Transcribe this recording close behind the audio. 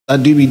I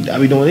be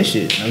doing this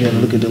shit. I gotta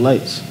look at the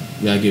lights.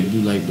 You gotta get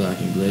blue light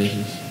blocking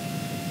glasses.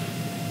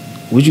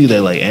 Would you get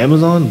that like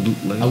Amazon?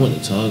 I went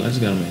to Target. I just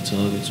got them at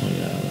Target,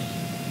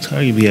 $20.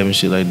 Target be having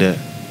shit like that.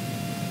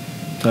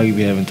 Target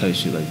be having tight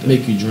shit like that.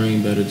 Make you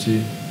dream better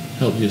too.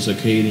 Help your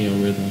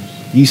circadian rhythms.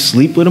 You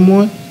sleep with them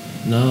on?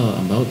 No,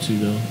 I'm about to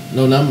though.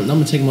 No, I'm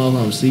gonna take them off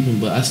while I'm sleeping,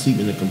 but I sleep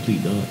in the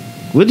complete dark.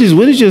 What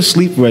is your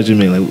sleep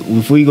regimen? Like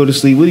before you go to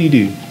sleep, what do you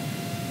do?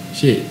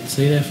 Shit,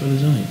 say that for the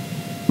joint.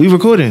 We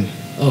recording.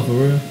 Oh, for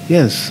real?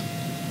 Yes.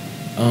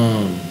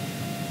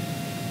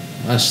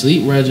 My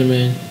sleep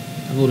regimen,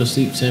 I go to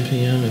sleep 10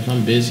 p.m. If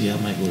I'm busy, I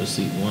might go to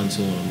sleep 1,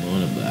 2 in the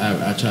morning, but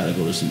I try to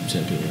go to sleep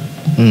 10 p.m.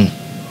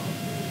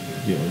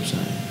 You know what I'm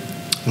saying?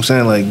 I'm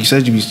saying, like, you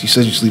said you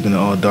sleep in the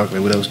all dark.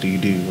 Like, what else do you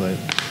do? Like,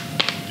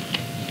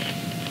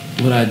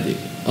 what I did?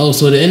 Oh,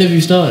 so the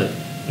interview started.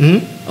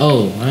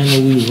 Oh, I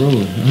didn't know we was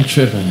rolling. I'm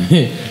tripping.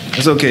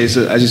 That's okay.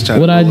 So I just try.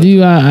 What I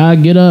do, I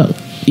get up,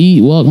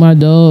 eat, walk my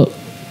dog,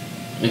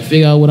 and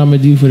figure out what I'm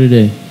gonna do for the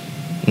day.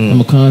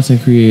 I'm a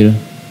content creator,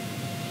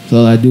 so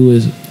all I do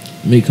is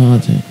make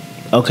content.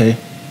 Okay,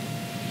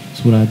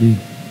 that's what I do.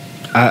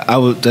 I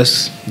would.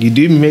 You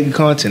do make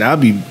content. I'll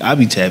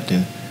be tapped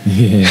in.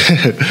 Yeah.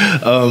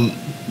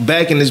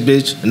 Back in this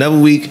bitch. Another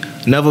week.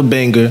 Another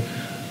banger.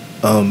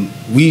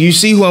 You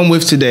see who I'm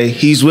with today.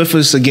 He's with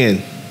us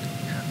again.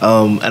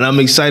 And I'm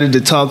excited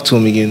to talk to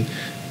him again.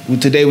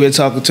 Today we're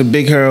talking to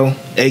Big Hero,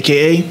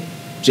 aka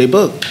J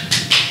Boog.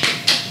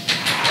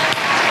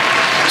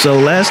 So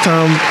last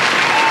time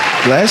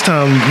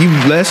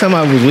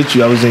I was with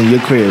you, I was in your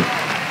crib,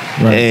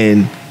 right.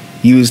 And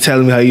you was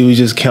telling me how you was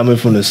just coming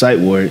from the psych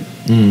ward.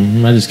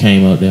 I just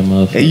came out there,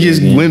 motherfucker. And you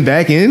just went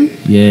back in?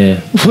 Yeah.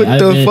 What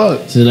the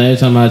fuck? So last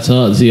time I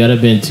talked to you, I'd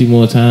have been 2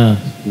 more times.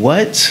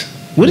 What?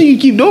 What do you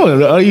keep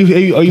doing? Are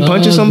you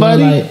punching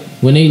somebody? Like,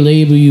 when they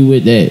label you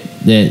with that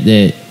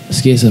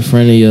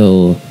schizophrenia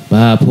or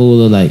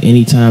bipolar, like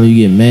anytime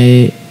you get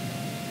mad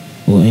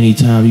or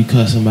anytime you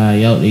cut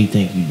somebody out, they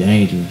think you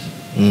dangerous.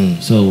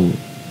 So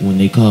when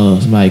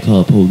somebody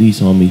call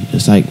police on me, the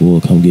psych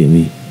will come get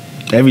me.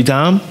 Every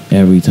time?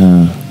 Every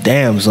time.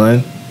 Damn,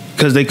 son.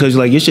 Cause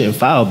like your shit ain't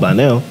filed by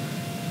now.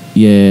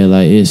 Yeah,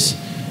 like and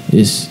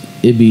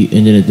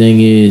then the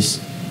thing is,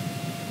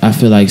 I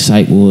feel like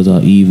psych wards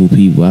are evil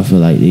people. I feel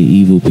like they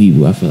evil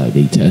people. I feel like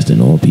they testing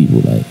on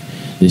people. Like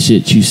the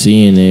shit you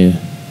see in there.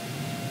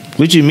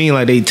 What you mean?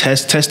 Like they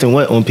testing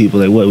what on people?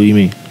 Like what do you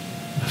mean?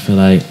 I feel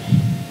like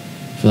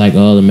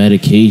all the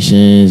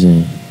medications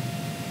and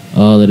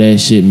all of that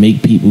shit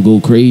make people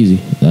go crazy.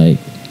 Like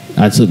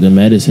I took the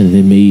medicine and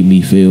it made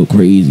me feel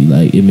crazy.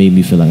 Like it made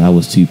me feel like I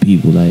was two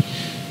people. Like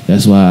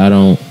that's why I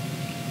don't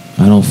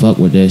fuck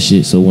with that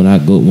shit. So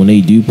when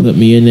they do put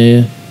me in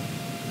there,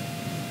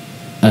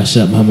 I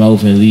shut my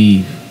mouth and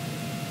leave.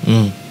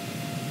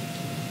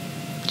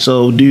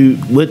 So do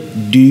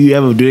they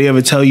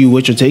ever tell you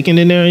what you're taking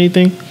in there or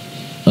anything?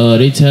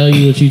 They tell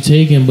you what you're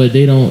taking, but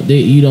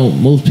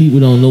most people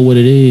don't know what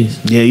it is.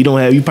 Yeah, you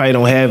probably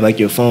don't have like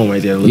your phone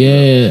right there.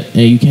 Yeah,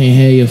 and you can't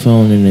have your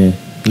phone in there.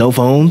 No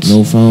phones?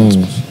 No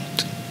phones.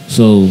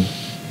 So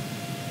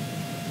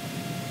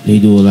they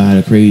do a lot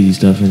of crazy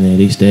stuff in there.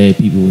 They stab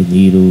people with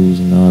needles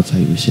and all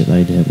type of shit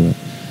like that, but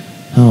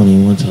I don't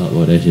even want to talk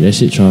about that shit. That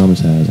shit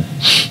traumatizing.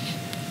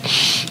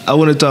 I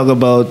want to talk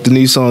about the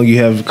new song you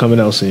have coming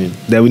out soon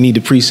that we need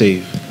to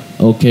pre-save.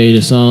 Okay,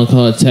 the song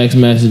called Text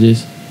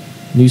Messages.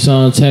 New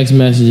song Text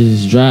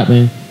Messages is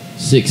dropping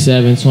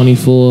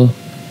 6/7/24.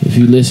 If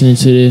you listening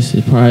to this,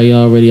 it's probably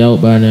already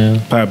out by now.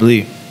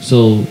 Probably.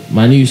 So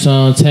my new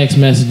song Text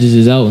Messages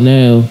is out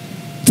now.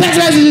 Text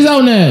Messages is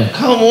out now.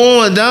 Come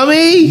on,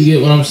 dummy. You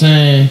get what I'm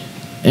saying?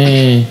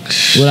 And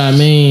what I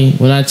mean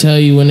when I tell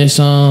you when this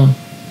song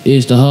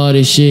is the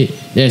hardest shit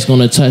that's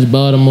gonna touch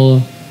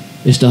Baltimore,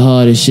 it's the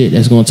hardest shit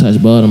that's gonna touch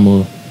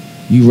Baltimore.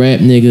 You rap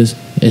niggas,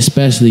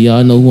 especially,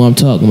 y'all know who I'm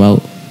talking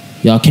about.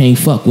 Y'all can't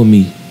fuck with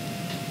me.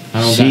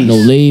 I don't got no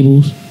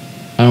labels.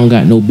 I don't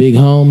got no big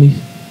homies.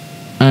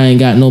 I ain't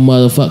got no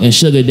motherfucking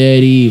sugar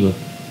daddy either.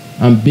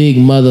 I'm big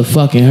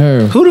motherfucking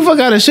her. Who the fuck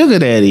got a sugar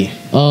daddy?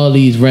 All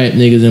these rap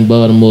niggas in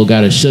Baltimore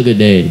got a sugar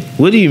daddy.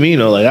 What do you mean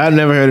though? Like I've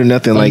never heard of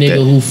nothing like that. A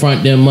nigga who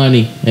front their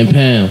money in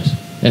pounds.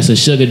 That's a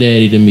sugar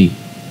daddy to me.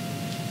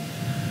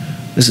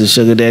 This is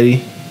sugar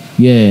daddy?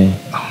 Yeah.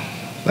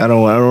 I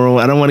don't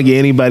want to get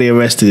anybody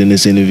arrested in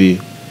this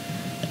interview.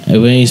 Hey,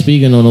 we ain't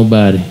speaking on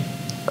nobody.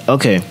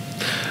 Okay.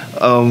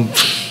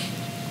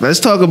 Let's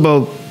talk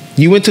about,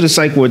 you went to the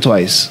psych ward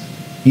twice.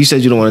 You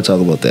said you don't want to talk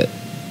about that.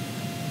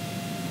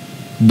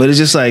 But it's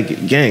just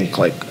like, gang,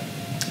 like,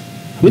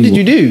 what did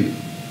you do?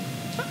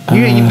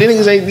 You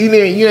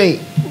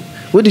ain't.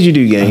 What did you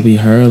do, gang? I be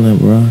hurling,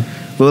 bro.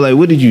 But like,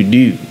 what did you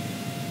do?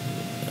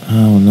 I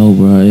don't know,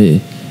 bro.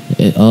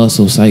 It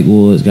also psych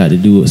wards got to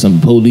do with some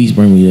police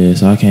bring me there,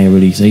 so I can't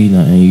really say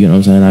nothing. You get what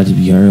I'm saying? I just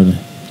be hurling.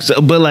 So,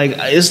 but like,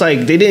 it's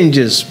like they didn't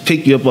just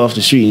pick you up off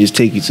the street and just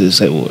take you to the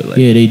psych ward. Like,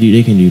 yeah, they do.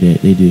 They can do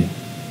that. They do.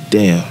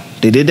 Damn,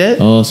 they did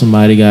that. All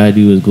somebody gotta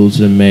do is go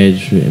to the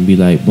magistrate and be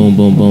like, boom,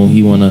 boom, boom.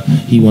 He wanna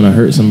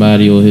hurt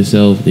somebody or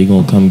himself. They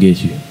gonna come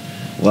get you.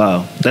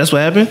 Wow, that's what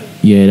happened.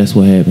 Yeah, that's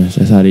what happens.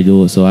 That's how they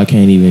do it. So I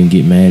can't even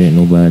get mad at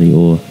nobody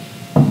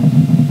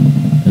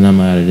and I'm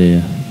out of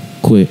there.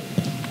 Quick.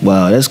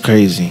 Wow, that's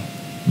crazy.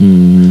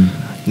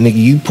 Nigga,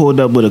 you pulled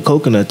up with a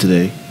coconut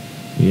today.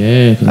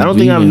 Yeah, I don't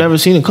think I've never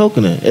seen a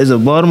coconut. As a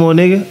Baltimore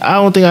nigga, I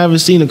don't think I ever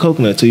seen a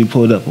coconut till you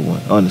pulled up with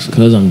one, honestly.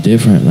 Cause I'm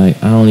different.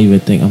 Like, I don't even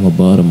think I'm a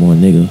Baltimore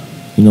nigga.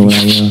 You know what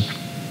I am?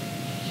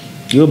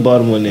 You're a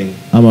Baltimore nigga.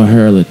 I'm a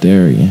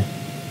Hurlitharian.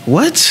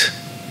 What?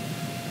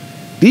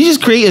 Did you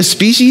just create a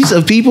species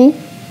of people?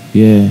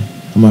 Yeah,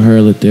 I'm a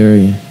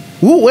Hurlitharian.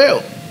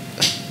 Where?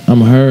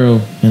 I'm a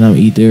Hurl and I'm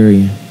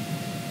Etherian.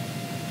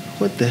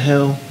 What the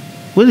hell?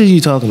 What are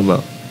you talking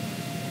about?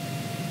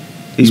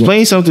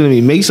 Explain something to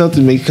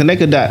me.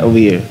 Connect a dot over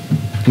here.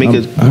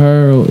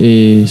 Hurl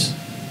is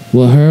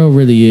what Hurl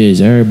really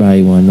is.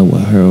 Everybody want to know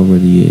what Hurl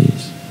really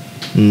is.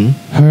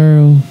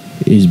 Hurl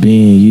is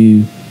being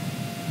you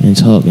and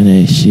talking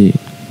that shit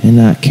and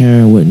not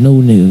caring what no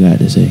nigga got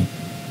to say.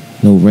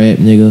 No rap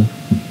nigga,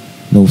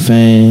 no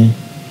fan,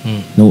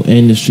 no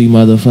industry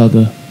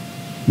motherfucker,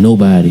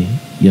 nobody.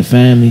 Your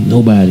family,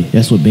 nobody.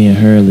 That's what being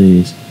Hurl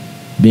is.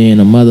 Being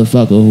a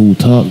motherfucker who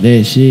talk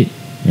that shit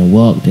and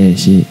walk that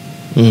shit.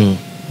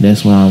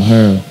 That's why I'm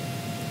Hurl.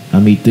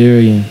 I'm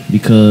Etherian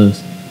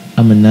because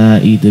I'm a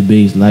non-ether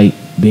based light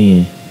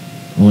being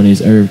on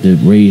this earth that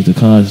raised the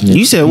consciousness.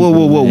 You said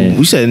whoa.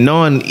 You said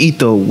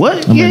non-ether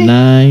what? I'm a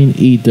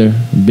non-ether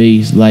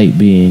based light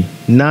being.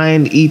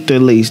 Non-ether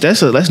lace.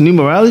 That's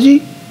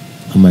numerology?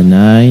 I'm a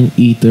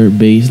non-ether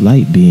based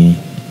light being.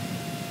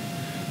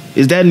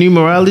 Is that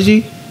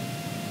numerology?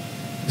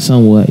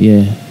 Somewhat,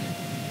 yeah.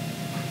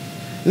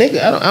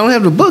 Nigga, I don't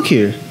have the book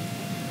here.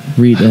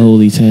 Read the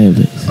holy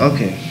tablets.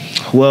 Okay.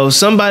 Well,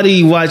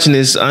 somebody watching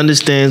this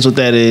understands what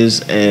that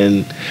is,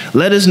 and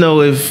let us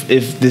know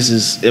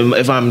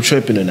if I'm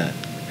tripping or not.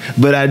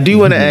 But I do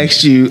want to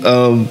ask you.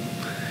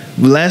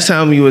 Last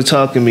time you were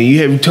talking to me,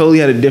 you totally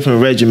had a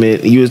different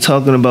regiment. You were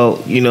talking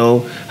about,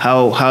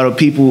 how the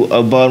people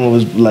of Baltimore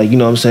was like, you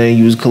know what I'm saying?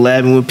 You was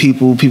collabing with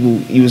people.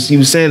 You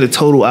was saying the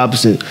total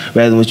opposite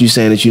rather than what you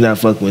saying that you're not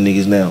fucking with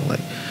niggas now.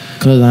 Like,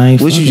 cause I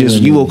ain't. What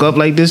you woke up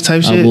like this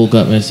type shit? I woke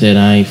up and said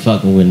I ain't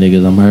fucking with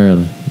niggas. I'm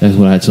hurling. That's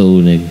what I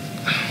told niggas.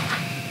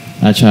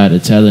 I tried to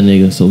tell a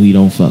nigga so he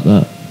don't fuck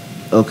up.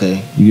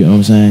 Okay. You get what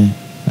I'm saying?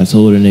 I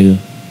told a nigga.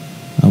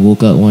 I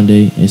woke up one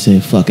day and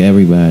said fuck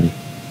everybody.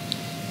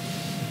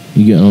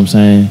 You get what I'm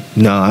saying?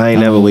 No, I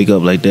ain't never wake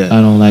up like that. I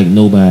don't like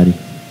nobody.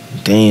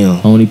 Damn.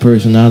 Only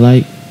person I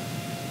like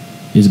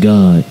is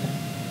God.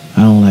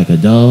 I don't like a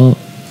dog.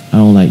 I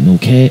don't like no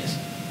cats.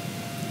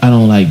 I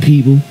don't like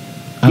people.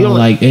 I don't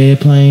like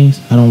airplanes.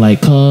 I don't like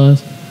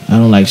cars. I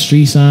don't like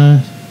street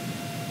signs.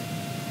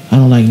 I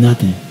don't like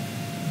nothing.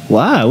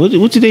 Why? What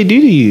did they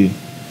do to you?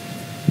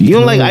 You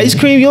don't like ice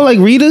cream? You don't like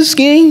Rita's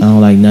skin? I don't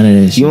like none of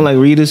that shit. You don't like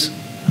Rita's?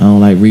 I don't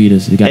like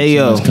Rita's. It got too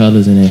much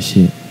colors in that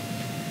shit.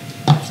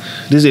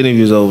 This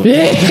interview's over. But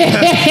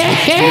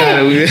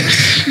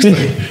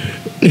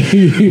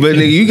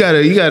nigga, you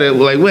gotta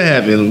like, what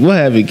happened? What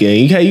happened,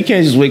 gang? You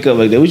can't just wake up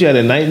like that. What, you had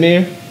a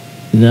nightmare?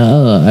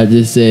 No, I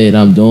just said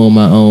I'm doing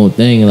my own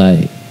thing.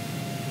 Like,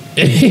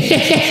 yeah,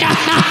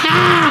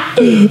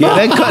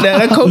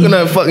 that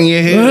coconut fucking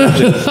your head up.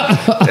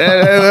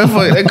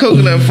 that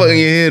coconut fucking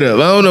your head up.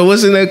 I don't know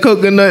what's in that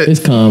coconut. It's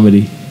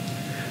comedy.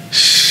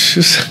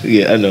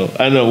 Yeah, I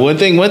know. One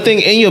thing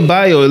in your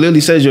bio, it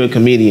literally says you're a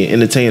comedian,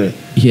 entertainer.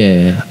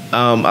 Yeah.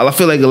 I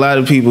feel like a lot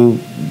of people,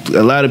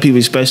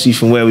 especially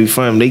from where we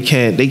from, they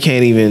can't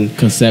even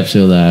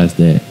conceptualize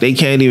that. They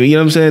can't even, you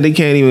know what I'm saying? They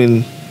can't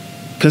even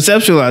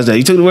conceptualize that.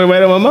 You took the word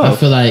right out of my mouth. I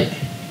feel like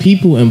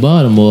people in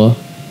Baltimore,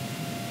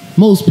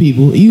 most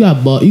people, you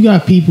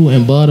got people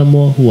in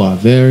Baltimore who are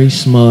very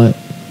smart,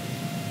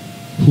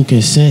 who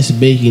can sense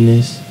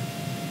bakiness,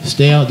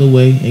 stay out the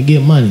way, and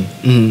get money.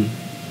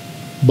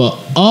 But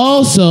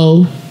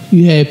also,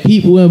 you have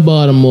people in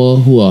Baltimore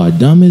who are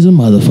dumb as a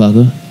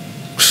motherfucker.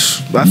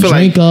 I feel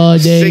drink like all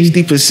day,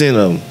 60%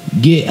 of them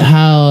get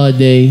high all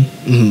day,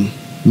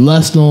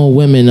 lust on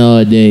women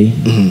all day,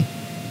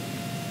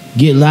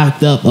 get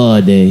locked up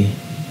all day,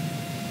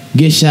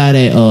 get shot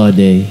at all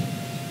day.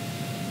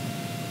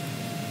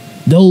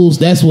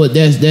 That's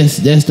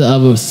the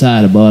other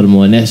side of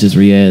Baltimore, and that's just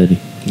reality.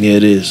 Yeah,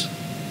 it is.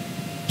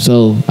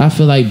 So I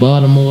feel like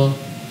Baltimore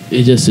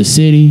is just a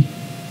city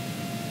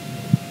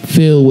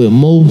filled with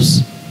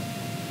most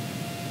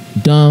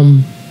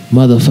dumb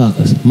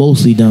motherfuckers,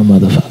 mostly dumb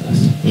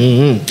motherfuckers.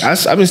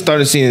 I've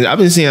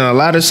been seeing a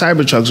lot of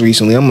Cybertrucks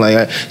recently. I'm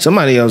like,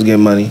 somebody else get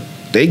money.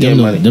 They get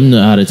money. Them the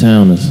out of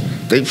towners.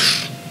 Them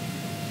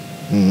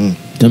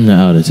the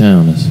out of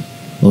towners.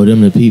 Or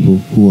them the people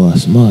who are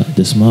smart,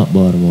 the smart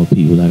Baltimore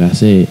people, like I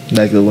said.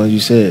 Like the ones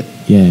you said?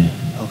 Yeah.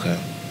 Okay.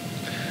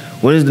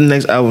 When is the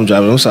next album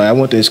dropping? I'm sorry, I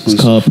want the exclusive.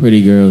 It's called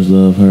Pretty Girls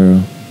Love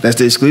Her. That's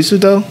the exclusive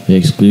though? The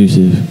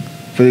exclusive.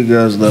 Pretty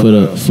Girls Love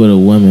Her. For the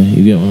women,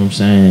 you get what I'm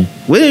saying?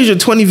 Where is your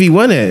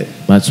 20v1 at?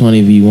 My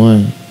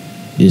 20v1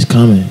 is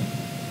coming.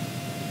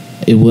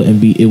 It would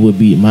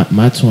be my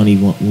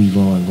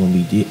 20v1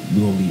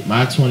 gonna be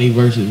my 20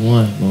 versus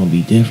 1 gonna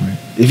be different.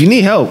 If you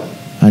need help,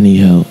 I need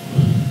help.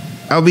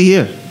 I'll be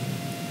here.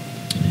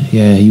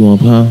 Yeah, you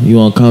want to come? You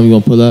want to come? You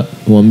want to pull up?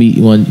 You want to meet?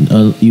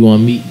 You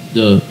want to meet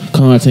the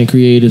content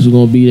creators who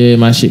gonna be there?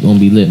 My shit gonna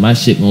be lit. My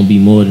shit gonna be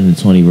more than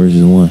the 20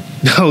 versus 1.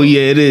 Oh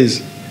yeah, it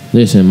is.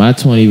 Listen, my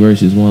 20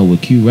 versus 1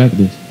 with Q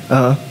Reckless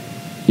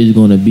is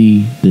gonna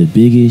be the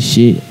biggest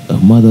shit a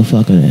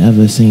motherfucker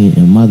ever seen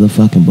in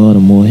motherfucking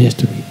Baltimore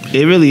history.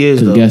 It really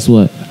is. Though. Guess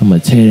what? I'm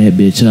gonna tear that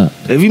bitch up.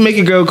 If you make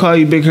a girl call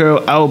you Big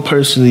Hurl, I will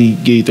personally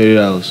give you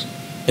 $30.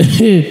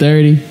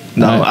 30.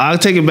 No, I'll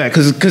take it back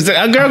because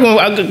a girl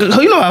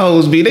you know how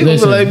hoes be. They gonna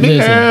be like Big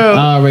Hurl.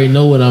 I already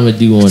know what I'm gonna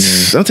do on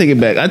there. I'll take it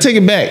back. I take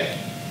it back.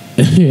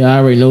 I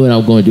already know what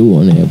I'm gonna do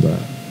on there, bro.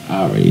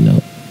 I already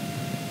know.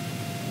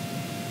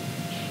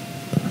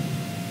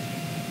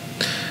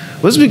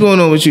 What's been going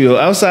on with you?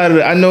 Outside of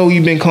it, I know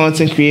you've been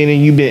content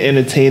creating, you've been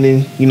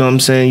entertaining, you know what I'm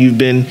saying? You've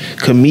been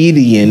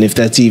comedian, if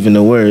that's even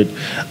a word.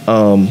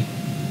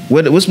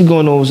 What's been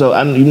going on with you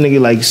nigga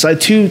like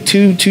two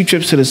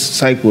trips to the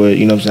psych ward,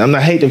 you know what I'm saying? I'm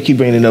not hate to keep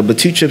bringing it up, but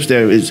 2 trips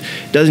there it's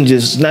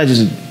not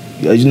just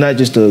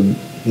a you know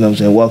what I'm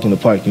saying, walk in the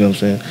park, you know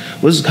what I'm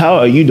saying? How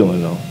are you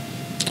doing though?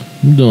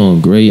 I'm doing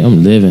great.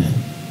 I'm living.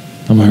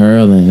 I'm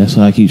hurling. That's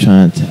what I keep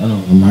trying to tell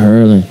them. I'm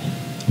hurling.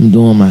 I'm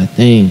doing my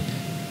thing.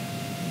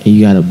 And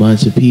you got a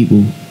bunch of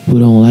people who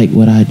don't like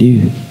what I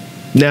do.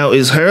 Now,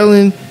 is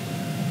hurling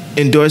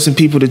endorsing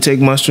people to take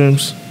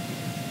mushrooms?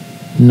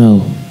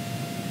 No.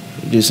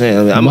 Just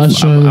saying. I mean,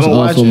 mushrooms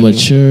are for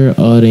mature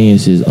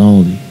audiences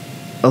only.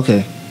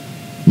 Okay.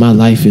 My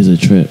life is a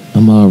trip.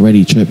 I'm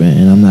already tripping,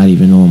 and I'm not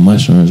even on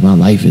mushrooms. My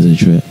life is a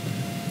trip.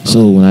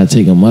 So when I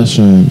take a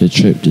mushroom, the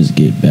trip just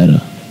get better.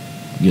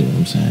 You get what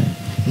I'm saying?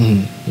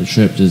 Mm-hmm. The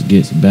trip just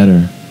gets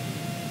better.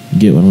 You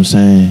get what I'm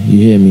saying? You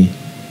hear me?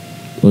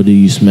 Or do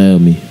you smell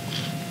me?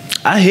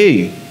 I hear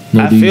you.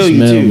 No, I feel you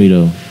too. Smell me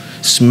though?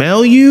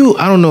 Smell you?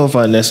 I don't know if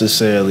I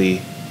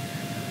necessarily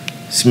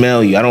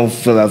smell you. I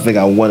think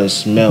I want to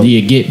smell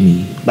you. Do you get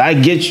me? But I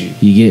get you.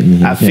 You get me.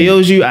 Okay. I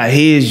feels you. I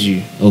hears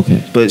you.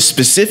 Okay. But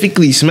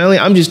specifically smelling,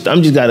 I'm just a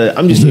germ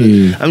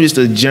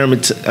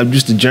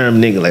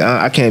nigga. Like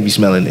I can't be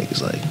smelling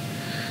niggas. Like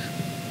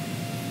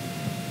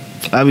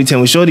I be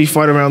telling when shorty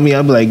fart around me,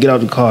 I be like, get out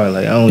the car.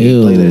 Like I don't need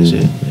to play that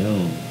shit.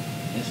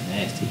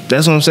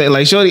 That's what I'm saying.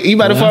 Like, shorty, you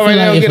about to fall right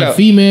now. Get out.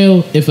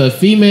 If a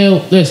female,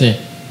 listen,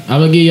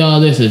 I'm gonna give y'all a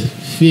list.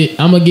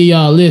 I'm gonna give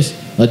y'all a list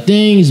of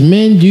things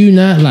men do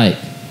not like.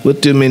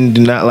 What do men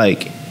do not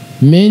like?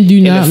 Men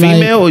do not like.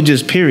 Female or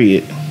just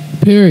period?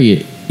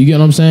 Period. You get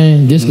what I'm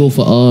saying? This go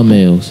for all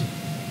males.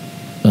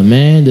 A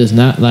man does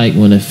not like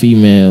when a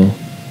female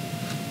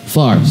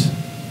farts.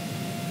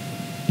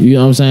 You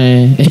know what I'm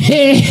saying? I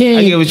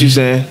get what you're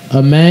saying.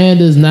 A man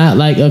does not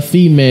like a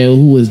female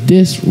who is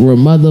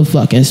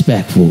motherfucking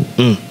respectful.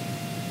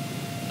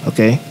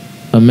 Okay.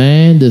 A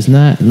man does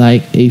not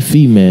like a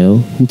female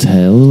who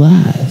tells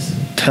lies.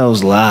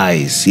 Tells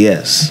lies,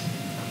 yes.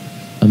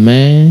 A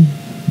man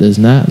does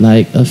not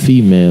like a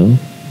female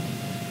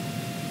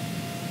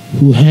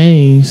who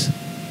hangs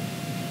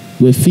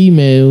with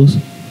females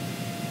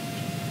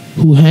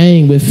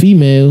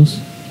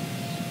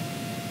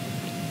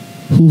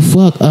who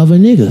fuck other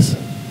niggas.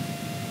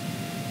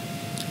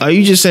 Are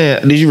you just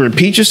saying, did you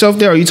repeat yourself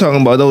there? Or are you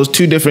talking about those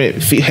 2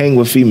 different hang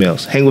with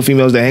females? Hang with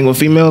females that hang with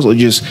females or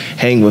just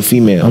hang with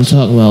females? I'm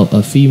talking about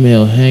a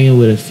female hanging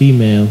with a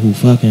female who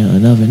fucking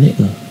another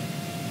nigga.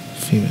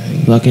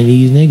 Female fucking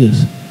these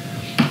niggas.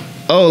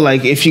 Oh,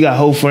 like if she got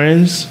whole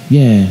friends?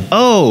 Yeah.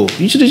 Oh,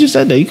 you should have just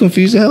said that. You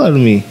confused the hell out of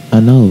me. I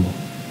know.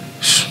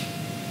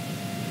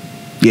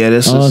 Yeah,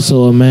 that's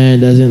also a man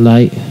doesn't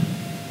like.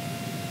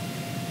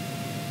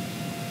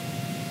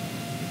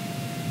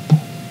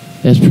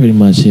 That's pretty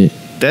much it.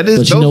 That is.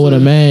 But you know what a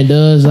man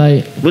does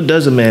like? What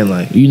does a man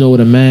like? You know what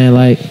a man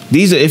like?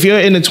 These are, if you're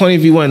in the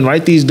 20v1,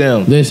 write these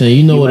down. Listen,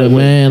 you know what a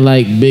man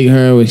like, Big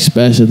Hurl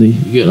especially.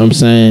 You get what I'm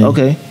saying?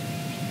 Okay.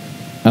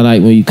 I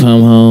like when you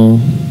come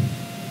home,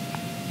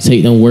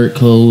 take them work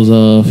clothes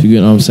off. You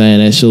get what I'm saying?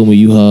 That show me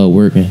you hard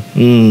working.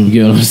 You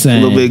get what I'm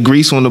saying? A little bit of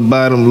grease on the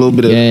bottom, a little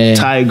bit of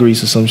tire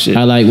grease or some shit.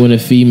 I like when a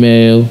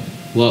female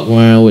walk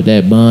around with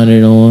that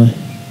bonnet on.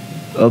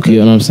 Okay. You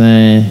know what I'm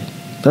saying?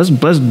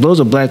 Those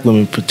are black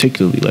women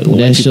particularly. Like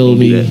that showed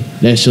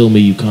me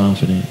you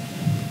confident.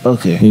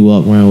 Okay. We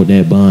walk around with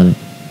that bonnet.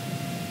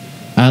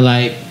 I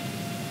like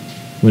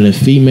when a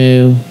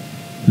female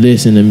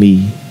listen to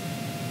me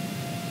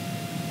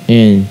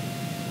and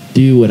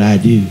do what I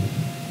do.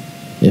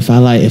 If I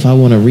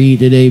want to read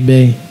today,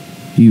 babe,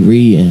 you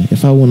reading.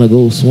 If I want to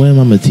go swim,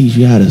 I'm gonna teach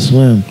you how to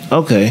swim.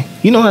 Okay.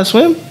 You know how to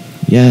swim?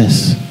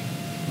 Yes.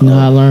 You know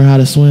how I learned how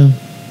to swim?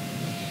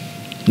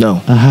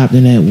 No. I hopped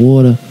in that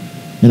water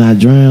and I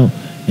drowned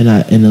and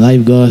the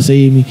lifeguard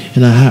saved me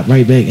and I hopped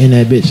right back in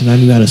that bitch and I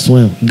knew how to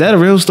swim. That a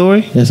real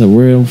story? That's a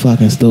real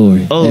fucking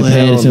story. Oh, at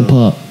Patterson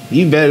Park.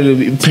 You better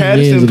be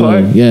Patterson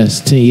Park? Yes,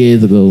 10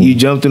 years ago. You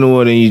jumped in the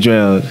water and you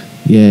drowned.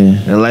 Yeah.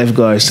 And the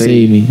lifeguard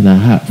saved me and I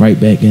hopped right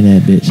back in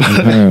that bitch.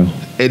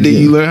 And then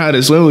you learn how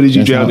to swim or did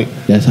you drown?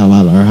 That's how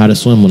I learned how to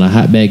swim. When I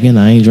hopped back in,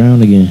 I ain't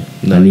drowned again.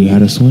 I knew how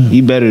to swim.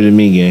 You better than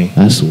me, gang.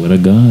 I swear to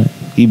God.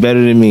 You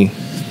better than me.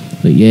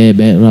 But yeah,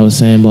 back when I was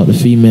saying about the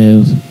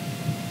females,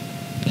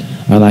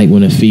 I like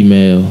when a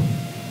female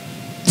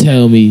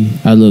tell me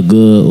I look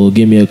good or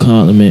give me a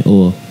compliment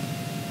or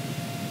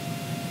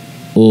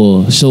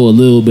show a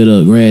little bit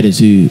of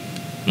gratitude.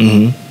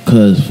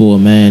 Cause for a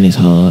man it's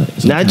hard.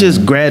 Sometimes. Not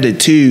just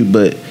gratitude,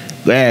 but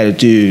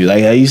gratitude.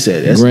 Like how you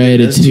said, that's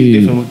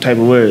two different type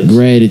of words.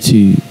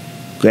 Gratitude.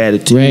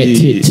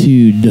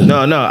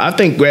 No, I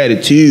think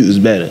gratitude is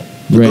better.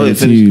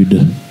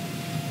 Gratitude.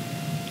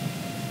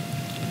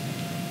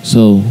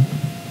 So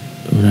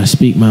when I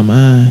speak my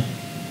mind,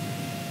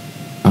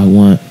 I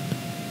want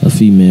a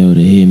female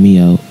to hear me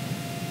out.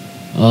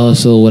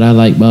 Also, what I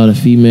like about a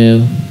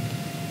female,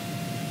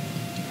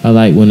 I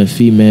like when a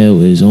female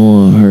is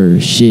on her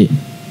shit.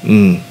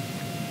 I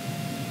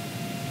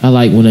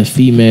like when a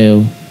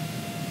female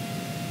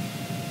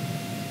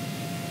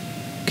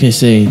can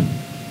say,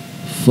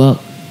 fuck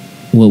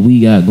what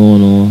we got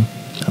going on.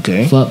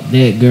 Okay. Fuck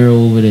that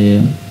girl over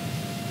there.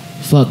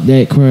 Fuck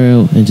that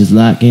crowd and just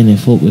lock in and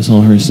focus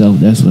on herself.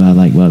 That's what I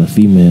like about a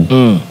female.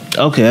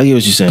 Okay, I get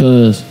what you're saying.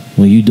 Because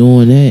when you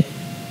doing that,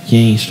 you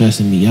ain't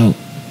stressing me out.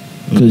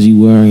 Because you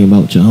worrying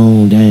about your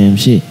own damn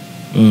shit.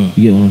 You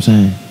get what I'm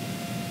saying?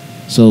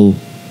 So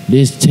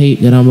this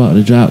tape that I'm about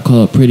to drop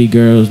called Pretty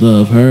Girls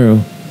Love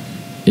Her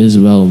is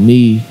about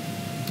me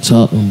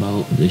talking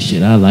about the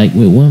shit I like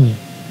with women.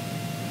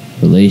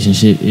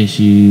 Relationship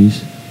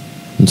issues.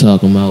 I'm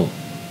talking about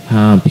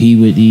how I'm P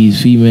with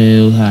these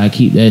females, how I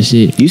keep that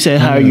shit. You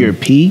said how you're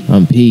P?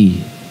 I'm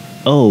P.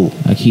 Oh.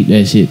 I keep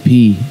that shit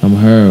P. I'm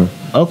her.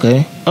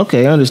 Okay,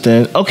 I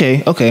understand.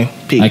 Okay,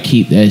 P. I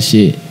keep that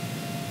shit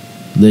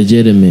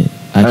legitimate.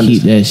 I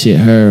keep that shit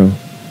her.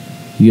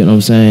 You get what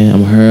I'm saying?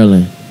 I'm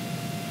hurling.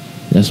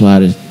 That's why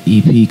this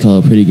EP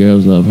called Pretty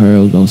Girls Love Her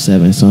was about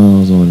 7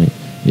 songs on it.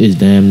 It's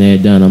damn near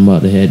done. I'm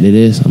about to head to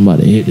this. I'm about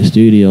to hit the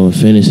studio and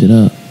finish it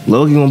up.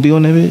 Logan gonna be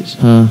on that bitch?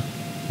 Huh?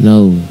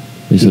 No.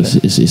 It's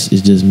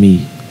just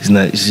me. It's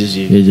just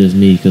you. It's just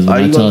me. Because when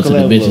I talk to the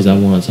bitches, I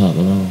want to talk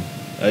alone.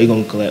 Are you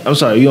gonna collab? I'm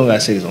sorry, you don't gotta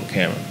say this on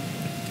camera.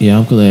 Yeah,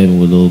 I'm collabing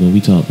with Logan.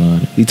 We talk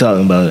about it. We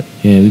talking about it.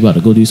 Yeah, we about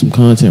to go do some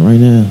content right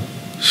now.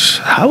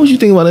 How would you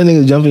think about that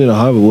nigga jumping in the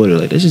harbor water?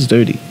 Like, that's just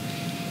dirty.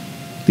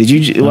 Did you?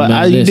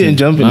 You didn't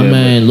jump in there. My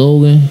man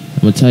Logan,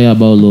 I'm gonna tell y'all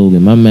about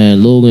Logan. My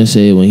man Logan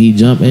said when he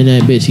jump in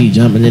that bitch, he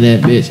jumping in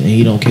that bitch, and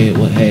he don't care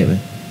what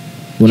happened.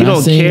 When you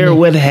don't care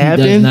what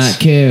happens? He does not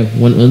care.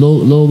 When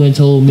Logan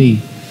told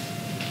me,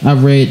 I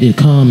read the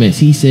comments.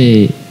 He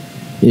said,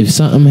 if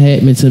something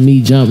happened to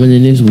me jumping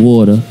in this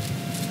water,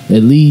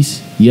 at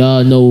least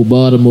y'all know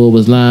Baltimore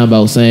was lying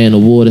about saying the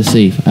water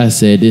safe. I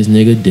said, this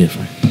nigga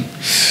different.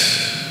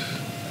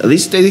 At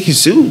least they can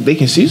sue. They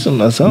can see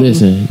something or something.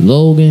 Listen,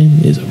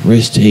 Logan is a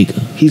risk taker.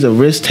 He's a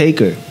risk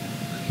taker.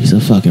 He's a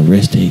fucking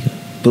risk taker.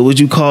 But would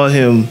you call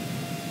him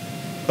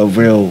a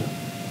real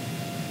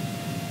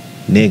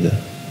nigga?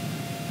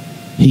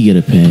 He get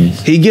a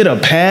pass. He get a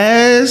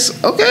pass?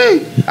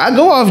 Okay. I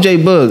go off J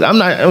Boog. I'm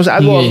not.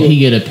 He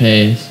get a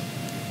pass.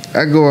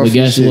 I go off. But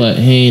guess shit. what?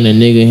 He ain't a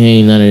nigga. He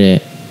ain't none of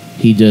that.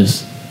 He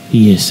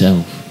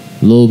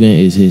himself. Logan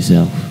is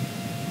himself.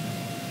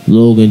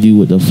 Logan do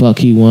what the fuck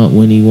he want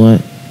when he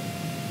want.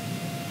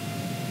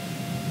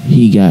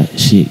 He got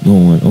shit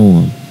going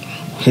on.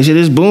 His shit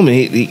is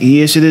booming.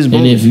 His shit is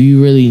booming. And if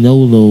you really know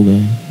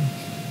Logan,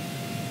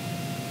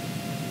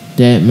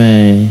 that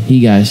man,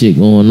 he got shit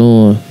going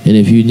on. And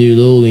if you knew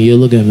Logan, you'll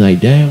look at him like,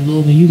 damn,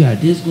 Logan, you got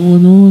this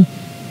going on?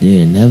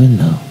 They'll never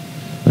know.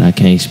 But I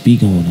can't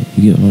speak on it.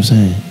 You get what I'm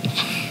saying?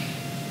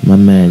 My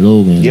man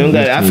Logan. You don't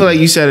got. I feel like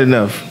you said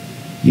enough.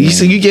 You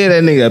gave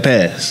that nigga a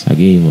pass. I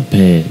gave him a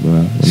pass, bro.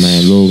 My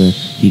man Logan,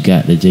 he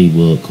got the J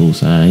Boog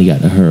cosign. He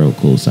got the Hurl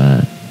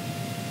cosign.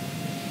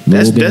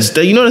 That's a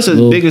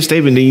bigger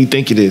statement than you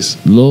think it is.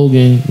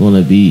 Logan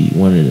gonna be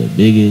one of the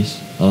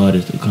biggest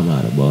artists to come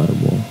out of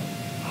Baltimore.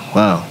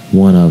 Wow.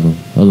 One of them,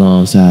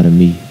 alongside of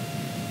me.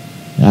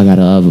 I got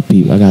other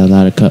people. I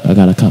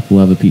got a couple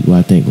other people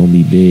I think gonna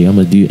be big. I'm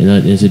gonna do,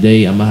 and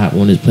today I'm gonna hop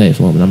on this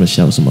platform and I'm gonna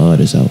shout some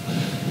artists out.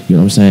 You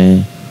know what I'm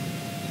saying?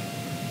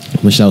 I'm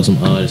gonna shout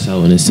some artists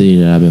out in the city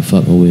that I've been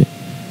fucking with.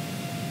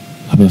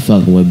 I've been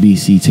fucking with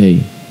BC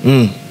Tay.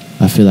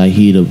 I feel like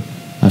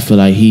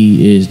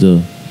he is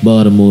the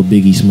Baltimore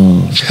Biggie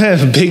Smalls.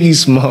 Biggie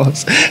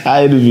Smalls.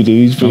 I interviewed him.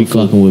 He's pretty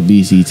cool. I'm fucking with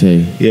BC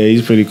Tay. Yeah,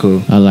 he's pretty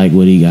cool. I like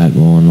what he got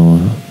going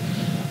on.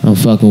 I'm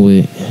fucking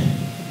with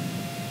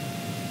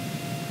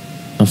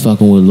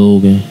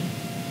Logan.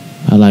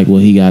 I like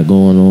what he got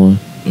going on.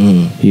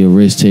 He a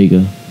risk taker.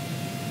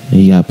 And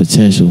he got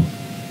potential.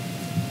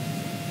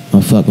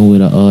 I'm fucking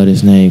with an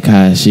artist named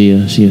Kai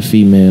Shia. She a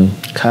female.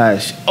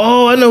 Kai.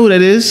 Oh, I know who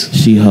that is.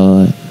 She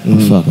hard. I'm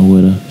fucking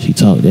with her. She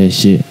talk that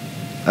shit.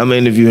 I'm gonna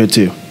interview her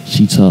too.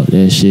 She talk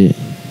that shit.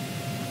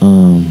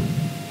 I'm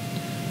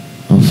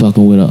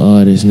fucking with an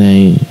artist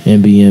named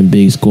NBN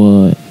Big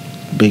Squad.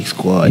 Big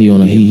Squad.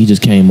 He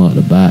just came out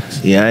the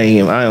box. Yeah,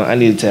 I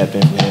need to tap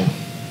in with him.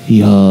 He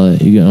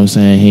hard. You get what I'm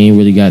saying? He ain't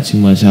really got too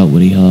much out,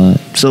 but he hard.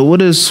 So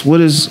what is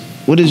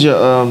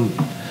your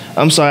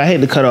I'm sorry, I hate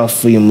to cut off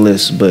for your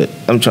list, but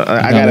I'm trying.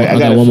 I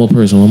got one more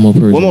person. One more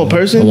person. One more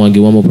person? I want to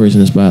get one more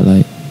person in the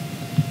spotlight.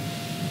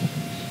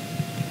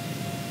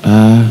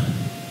 I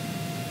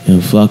am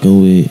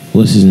fucking with,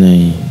 what's his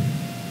name?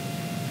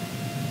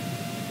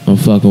 I'm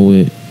fucking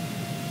with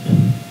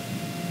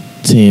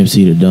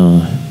TMC the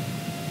Don.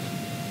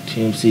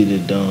 TMC the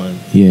Don.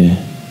 Yeah.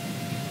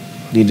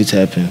 Need to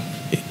tap in.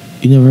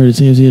 You never heard of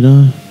TMC the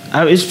Don?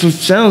 It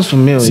sounds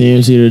familiar.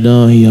 TMC the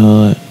Don, he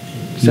hard.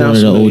 He's one of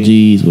the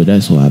familiar. OGs, but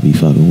that's what I be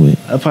fucking with.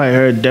 I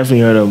probably definitely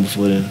heard of him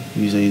before then.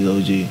 You say he's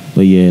OG.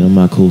 But yeah, them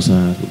my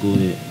cosigns. But go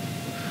ahead.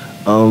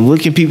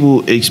 What can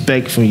people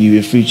expect from you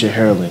in future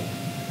hurling?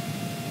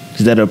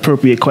 Is that an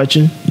appropriate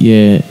question?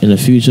 Yeah, in the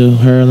future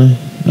hurling.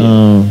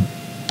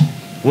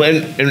 Well,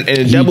 and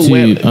a double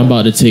YouTube, whammy. I'm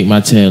about to take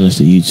my talents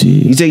to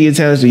YouTube. You take your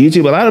talents to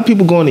YouTube. A lot of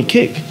people going to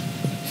Kick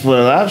for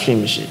the live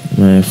streaming shit.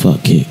 Man,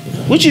 fuck Kick.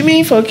 What you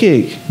mean fuck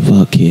Kick?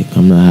 Fuck Kick.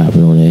 I'm not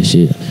hopping on that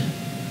shit.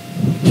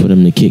 For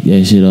them to kick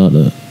that shit off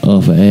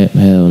of app,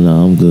 hell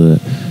no, I'm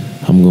good.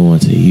 I'm going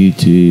to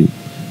YouTube.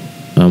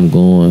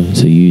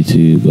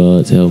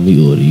 God tell me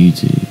go to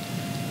YouTube.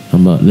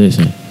 I'm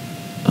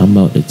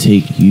about to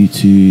take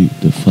YouTube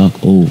the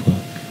fuck over.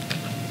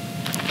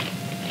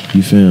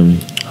 You feel me?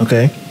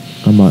 Okay.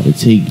 I'm about to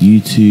take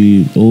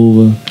YouTube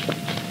over,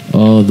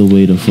 all the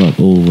way the fuck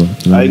over.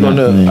 Are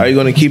you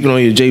gonna keep it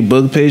on your J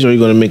Boog page, or are you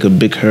gonna make a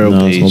Big Hurl No,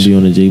 page? it's gonna be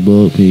on the J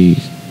Boog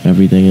page.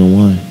 Everything in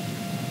one.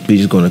 We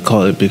just gonna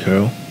call it Big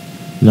Hurl.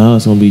 No,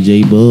 it's gonna be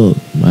J Boog.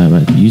 My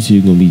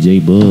YouTube gonna be J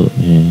Boog,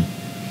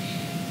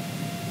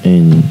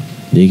 and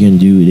they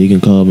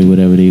can call me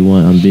whatever they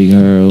want. I'm Big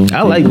Hurl.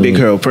 I like Big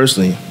Hurl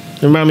personally.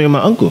 It remind me of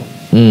my uncle.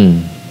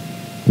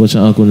 What's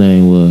your uncle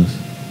name was?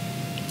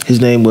 His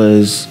name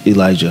was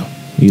Elijah.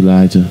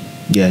 Elijah.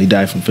 Yeah, he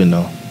died from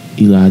fentanyl.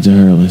 Elijah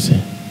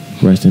Hurlinson.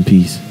 Rest in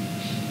peace.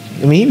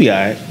 I mean, he be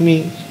alright. I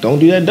mean, don't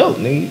do that dope,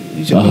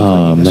 nigga.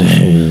 Oh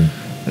man.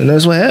 And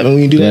that's what happened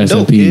when you do that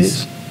dope,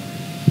 kids.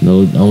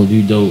 No, don't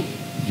do dope.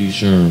 Do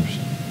shrooms.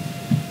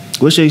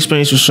 What's your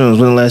experience with shrooms?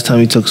 When the last time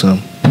you took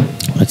some?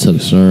 I took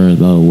shrooms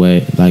about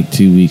like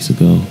 2 weeks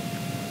ago.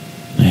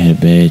 I had a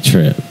bad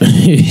trip.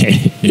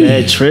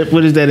 Bad trip?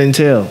 What does that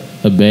entail?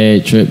 A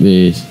bad trip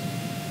is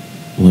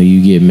when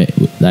you get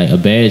like a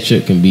bad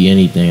trip can be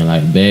anything.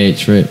 Like bad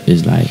trip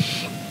is like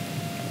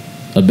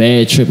a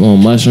bad trip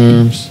on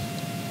mushrooms.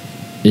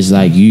 It's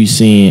like you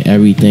seeing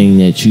everything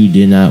that you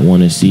did not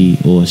want to see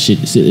or shit.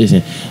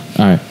 Listen,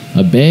 all right.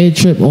 A bad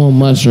trip on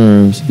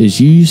mushrooms is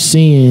you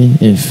seeing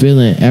and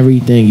feeling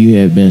everything you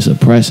have been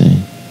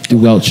suppressing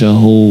throughout your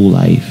whole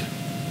life.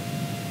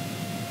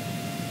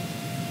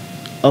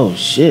 Oh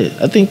shit!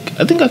 I think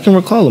I can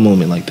recall a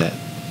moment like that.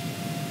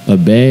 A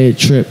bad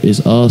trip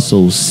is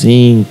also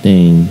seeing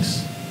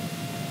things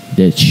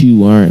that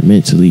you aren't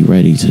mentally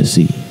ready to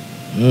see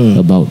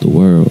about the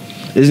world.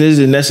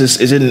 Isn't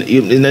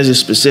it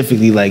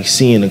specifically like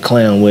seeing a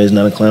clown where it's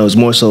not a clown? It's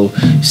more so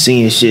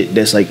seeing shit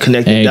that's like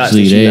connected dots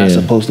that you're not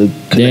supposed to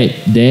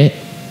connect.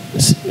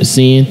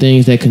 Seeing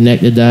things that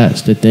connect the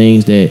dots, the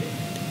things that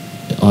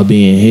are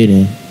being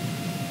hidden,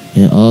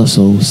 and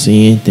also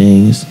seeing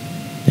things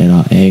that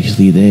are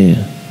actually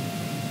there.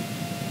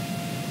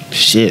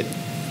 Shit.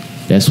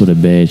 That's what a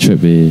bad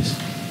trip is.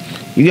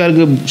 You got a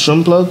good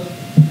shroom plug?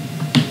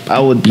 I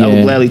would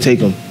gladly take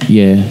them.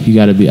 Yeah, you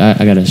gotta be.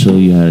 I gotta show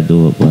you how to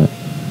do it, but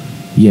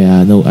yeah,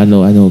 I know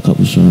a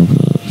couple shroom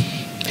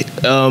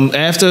plugs.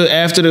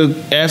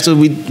 After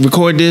we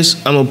record this,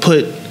 I'm gonna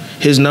put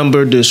his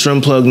number, the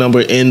shroom plug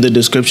number, in the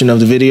description of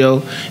the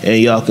video, and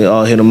y'all can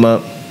all hit him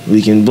up.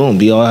 We can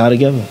be all high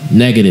together.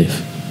 Negative.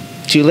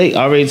 Too late.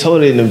 I already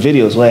told it in the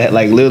video, so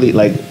literally,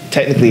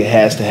 technically, it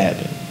has to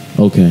happen.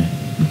 Okay.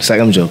 It's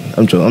like I'm joking.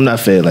 I'm not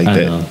fair like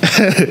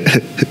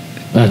that.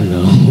 I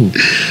know.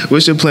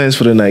 What's your plans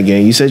for the night,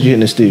 gang? You said you're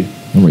in the studio.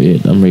 I'm ready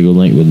to go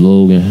link with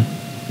Logan.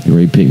 He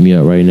ready to pick me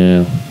up right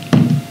now. I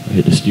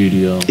hit the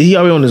studio. Is he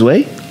already on his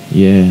way?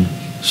 Yeah.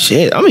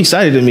 Shit, I'm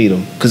excited to meet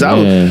him. Cause I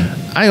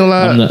ain't gonna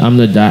lie. I'm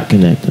the dot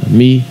connector.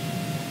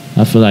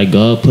 I feel like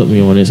God put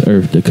me on this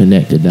earth to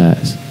connect the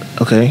dots.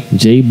 Okay.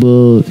 J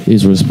Boog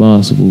is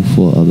responsible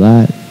for a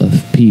lot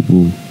of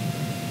people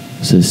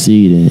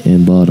succeeding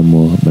in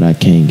Baltimore, but I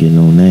can't get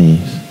no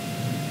names.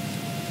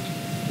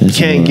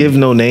 Can't give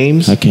no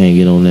names? I can't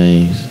get no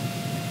names.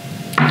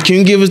 Can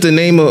you give us the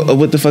name of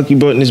what the fuck you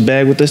brought in this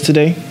bag with us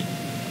today?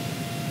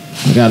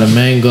 I got a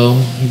mango.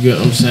 You get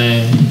what I'm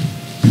saying?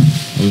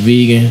 I'm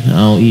vegan. I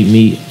don't eat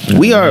meat.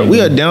 We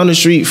are down the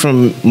street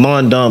from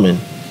Mondawmin.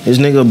 This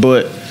nigga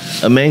brought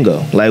a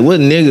mango. Like, what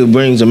nigga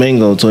brings a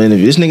mango to an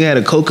interview? This nigga had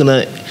a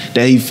coconut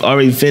that he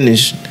already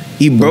finished.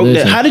 He broke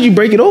that. How did you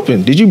break it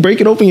open? Did you break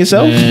it open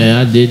yourself?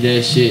 Man, I did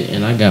that shit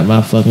and I got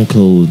my fucking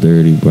clothes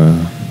dirty,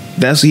 bro.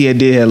 That's what he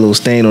did. Had a little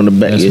stain on the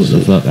back. That's what the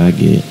fuck I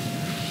get.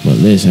 But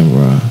listen,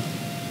 bro.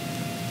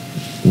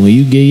 When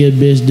you get your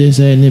bitch this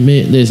at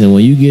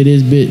when you get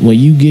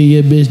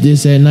your bitch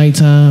this at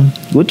nighttime.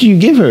 What do you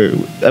give her?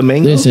 A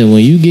mango? Listen,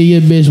 when you get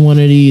your bitch one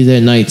of these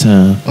at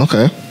nighttime.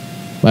 Okay.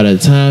 By the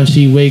time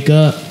she wake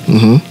up,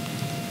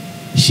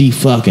 she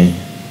fucking.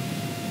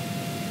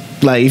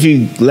 Like if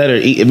you let her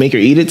eat, make her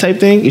eat it type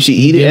thing. If she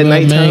eat it at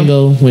nighttime,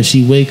 mango when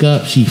she wake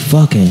up, she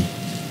fucking.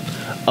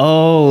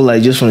 Oh,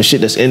 like just from the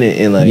shit that's in it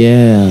and like.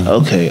 Yeah.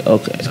 Okay.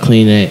 Just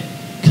clean that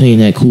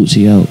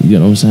coochie out. You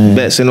know what I'm saying?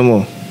 Bet, send them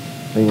more.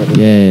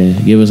 Yeah,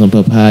 give her some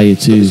papaya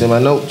too. It's in my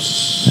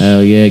notes.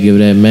 Hell yeah, give her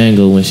that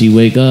mango when she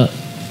wake up.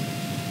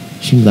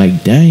 She be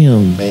like,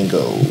 damn.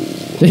 Mango.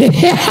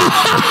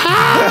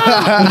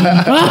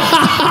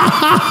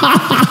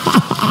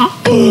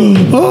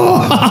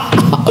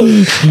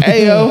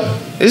 Hey yo,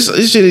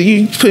 this shit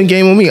you putting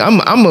game on me.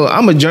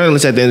 I'm a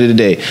journalist at the end of the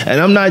day,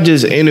 and I'm not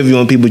just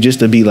interviewing people just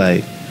to be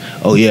like,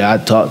 oh yeah, I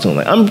talked to them.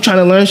 Like I'm trying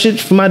to learn shit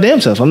for my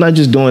damn self. I'm not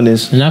just doing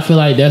this. And I feel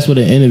like that's what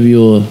an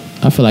interviewer.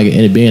 I feel like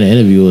being an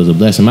interviewer is a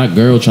blessing. My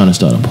girl trying to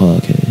start a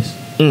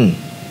podcast.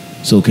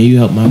 So can you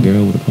help my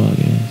girl with a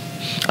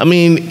podcast? I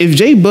mean, if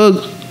J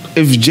Boog,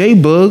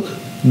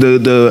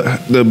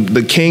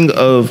 the king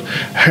of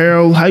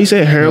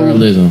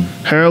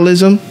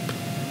heroism,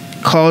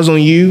 calls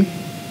on you,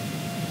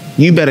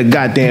 you better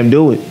goddamn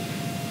do it.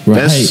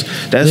 Right. Listen,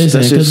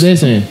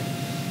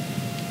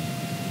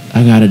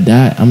 I got a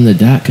dot. I'm the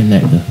dot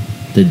connector.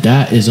 The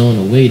dot is on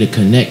the way to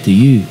connect to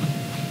you.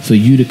 For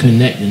you to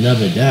connect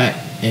another dot,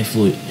 and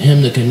for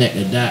him to connect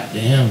a dot to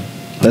him.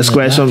 Let's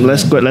scratch some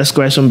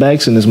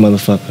backs in this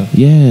motherfucker.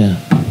 Yeah,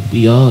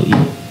 we all eat.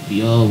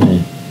 We all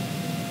win.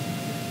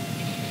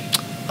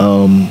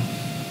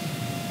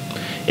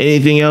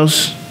 Anything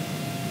else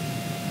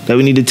that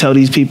we need to tell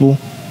these people?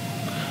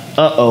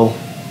 That's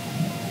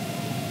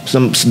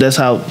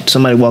how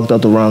somebody walked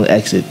out the wrong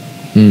exit.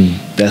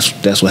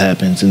 That's what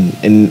happens, and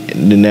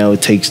now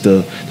it takes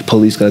the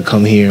police gotta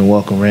come here and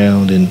walk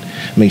around and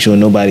make sure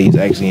nobody's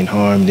actually in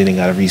harm. Then they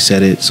gotta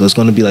reset it, so it's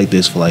gonna be like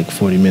this for like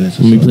 40 minutes.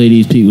 Let me play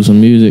these people some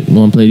music.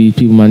 Want to play these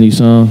people my new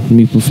song? Let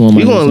me perform.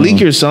 You gonna leak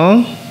your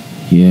song?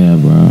 Yeah,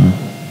 bro.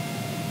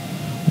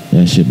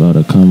 That shit about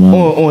to come out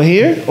on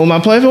here on my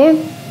platform.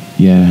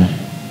 Yeah.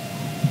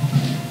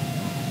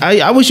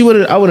 I wish you would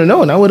have. I would have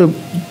known. I would have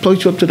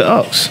plugged you up to the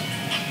aux.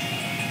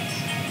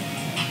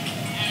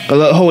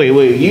 Oh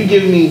wait. You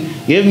give me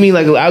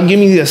like I'll give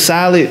me a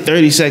solid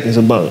 30 seconds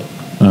about it.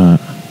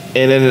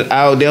 And then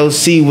they'll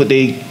see what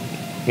they, you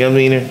know what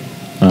I mean?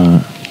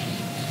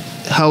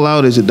 How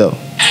loud is it though?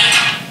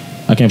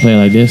 I can't play it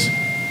like this.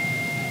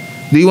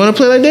 Do you want to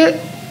play like that?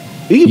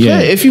 You can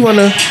play it if you want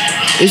to.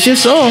 It's your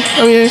song.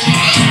 I mean,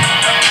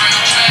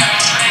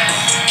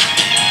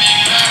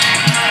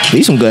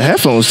 these some good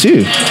headphones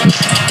too.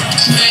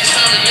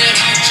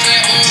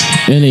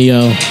 Any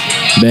yo.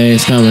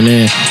 Bags coming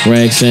in,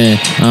 racks in,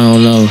 I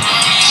don't know.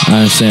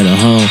 I send her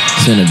home,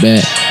 send her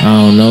back, I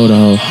don't know the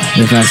hoe.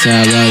 If I say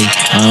I love you,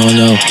 I don't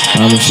know,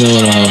 I'ma show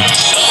the hoe.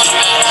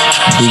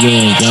 She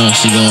getting drunk,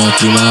 she going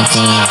through my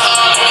phone.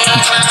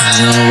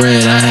 On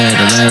red, I had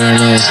to let her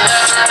know.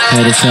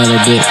 Had to tell her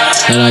bitch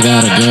that I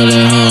got a girl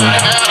at home.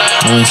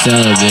 I'm a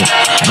celibate,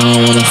 I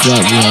don't wanna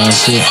fuck you all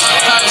shit.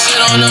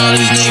 And all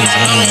these niggas,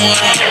 I don't know.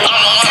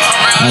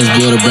 I just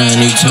built a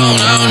brand new tone,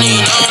 I don't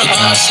need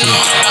shit.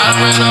 I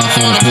ran off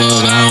on a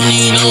plug, I don't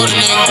need no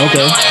nigga.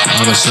 Okay.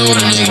 I'm a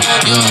soda nigga,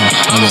 young,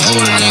 I'm an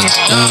older nigga,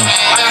 young.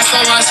 Got so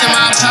much in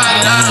my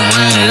pocket, I done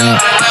ran it up.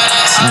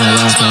 I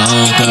done lost my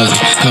own cousin,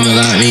 come and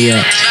lock me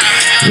up.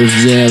 This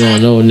jail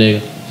on no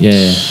nigga.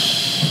 Yeah.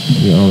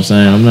 You know what I'm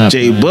saying? I'm not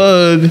J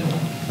Boog.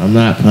 I'm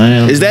not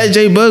playing. Is that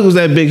J Boog or was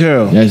that Big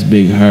Hurl? That's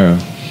Big Hurl.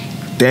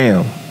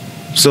 Damn.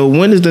 So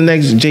when is the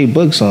next J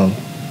Boog song?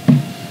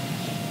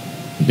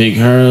 Big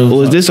Hurl.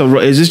 Or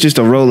is this just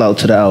a rollout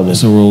to the album?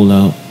 It's a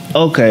rollout.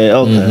 Okay.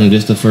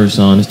 This the first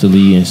song. It's the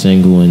lead and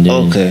single, and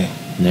then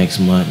next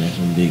month, that's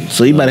one big.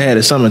 So you about to have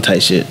the summer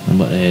type shit. I'm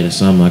about to have the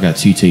summer. I got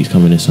 2 tapes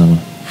coming this summer.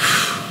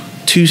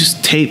 2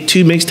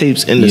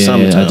 mixtapes in the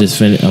summertime. I just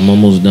finished. I'm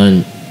almost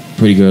done.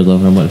 Pretty Girl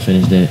Lover. I'm about to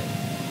finish that.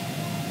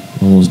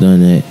 Almost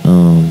done that.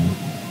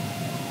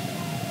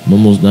 I'm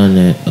almost done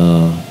that.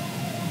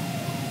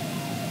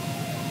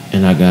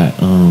 And I got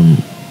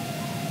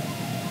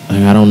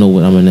I don't know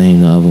what I'm gonna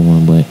name the other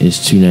one, but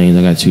it's 2 names.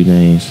 I got 2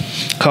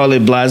 names. Call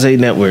it Blasé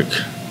Network.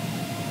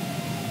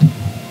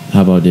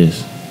 How about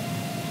this?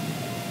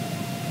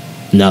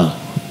 No.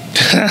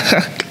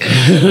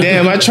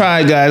 Damn, I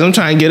tried, guys. I'm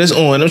trying to get us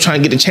on. I'm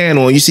trying to get the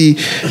channel on. You see,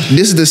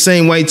 this is the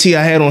same white tee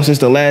I had on since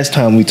the last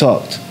time we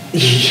talked.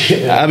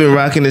 I've been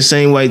rocking the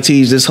same white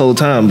tees this whole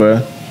time,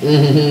 bro.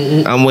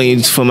 I'm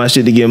waiting for my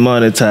shit to get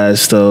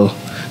monetized, so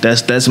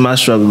that's my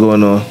struggle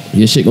going on.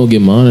 Your shit gonna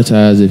get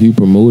monetized if you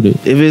promote it.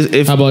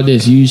 How about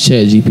this? Use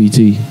Chat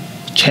GPT.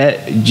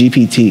 Chat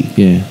GPT.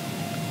 Yeah.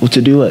 What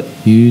to do? What?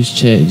 Use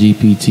Chat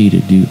GPT to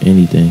do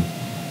anything.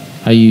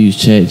 I use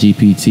Chat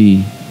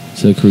GPT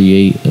to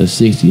create a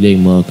 60-day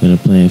marketing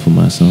plan for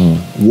my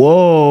song.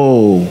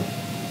 Whoa.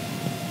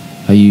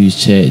 I use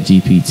Chat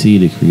GPT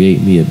to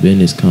create me a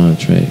business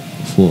contract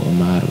for a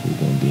model who's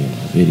gonna be in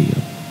my video.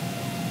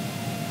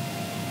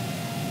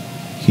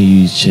 You can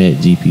use Chat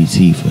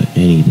GPT for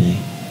anything.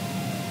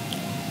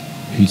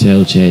 If you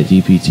tell Chat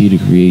GPT to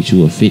create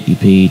you a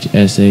 50-page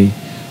essay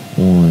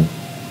on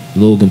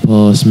Logan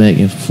Paul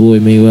smacking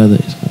Floyd Mayweather,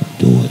 it's gonna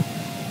do it.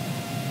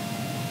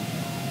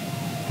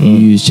 You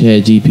use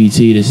Chat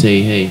GPT to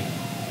say, hey,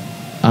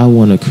 I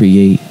want to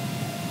create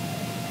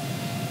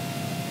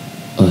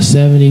a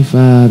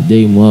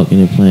 75-day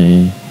marketing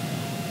plan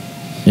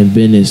and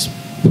business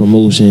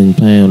promotion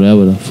plan,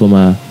 whatever, for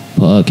my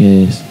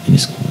podcast, and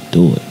it's gonna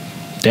do it.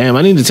 Damn,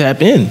 I need to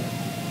tap in.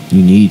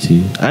 You need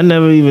to. I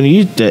never even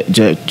used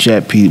that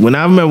Chat P. When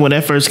I remember when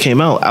that first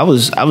came out, I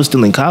was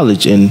still in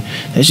college, and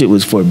that shit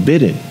was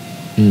forbidden.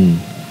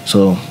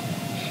 So,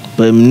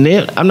 but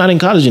I'm not in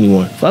college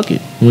anymore. Fuck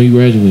it. When you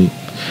graduate?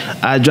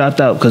 I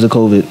dropped out because of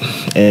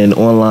COVID, and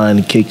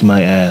online kicked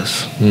my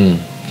ass.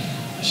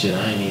 Shit,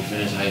 I ain't even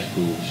finished high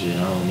school. Shit,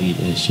 I don't need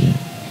that shit.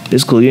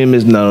 It's cool. You ain't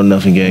missing out on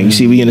nothing, gang. You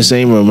see, we in the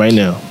same room right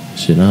now.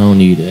 Shit, I don't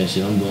need that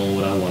shit. I'm doing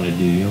what I want to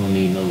do. You don't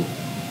need no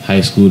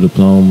high school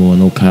diploma or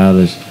no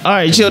college. All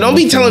right, chill. Don't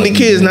be telling the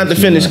kids not to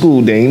finish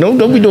school, dang. Don't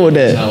be doing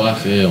that. That's how I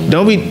feel, man.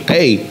 Don't be.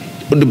 Hey,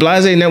 the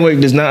Blasé Network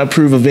does not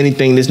approve of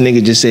anything this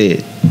nigga just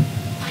said.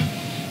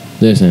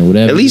 Listen,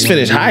 whatever. At least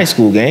finish high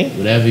school, gang.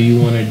 Whatever you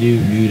want to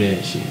do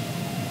that shit.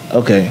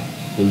 Okay.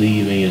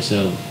 Believe in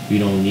yourself. You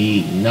don't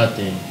need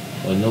nothing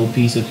or no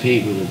piece of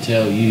paper to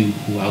tell you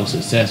how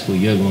successful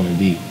you're going to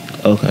be.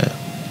 Okay.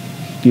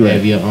 You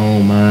have your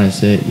own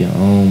mindset, your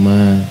own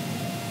mind,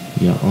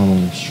 your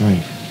own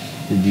strength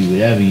to do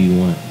whatever you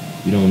want.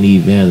 You don't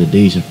need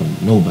validation from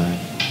nobody.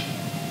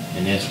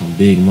 And that's from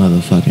big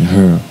motherfucking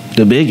Hurl.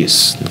 The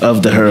biggest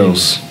of the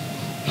Hurls.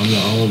 I'm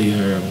the only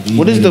Hurl.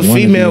 What is the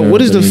female?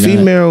 What is the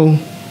female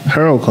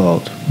Hurl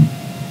called?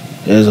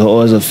 As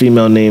a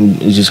female name,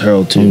 it's just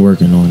Hurl too. I'm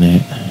working on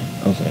that.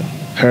 Okay.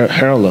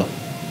 Hurler.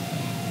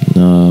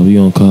 Nah, we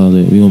gonna call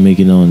it. We gonna make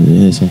it on.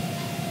 Listen,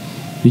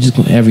 we just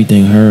gonna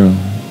everything Hurl.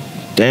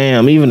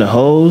 Damn, even the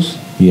hoes.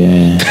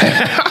 Yeah.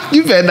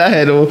 You bet I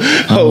had no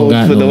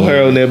hoes for no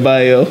Hurl in their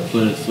bio. For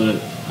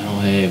the, I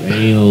don't have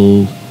any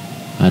hoes.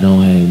 I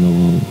don't have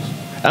no hoes.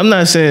 I'm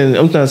not saying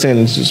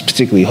it's just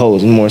particularly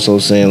hoes. I'm more so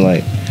saying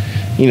like,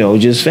 you know,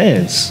 just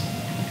fans.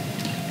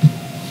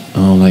 I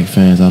don't like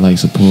fans. I like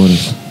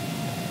supporters.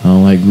 I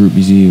don't like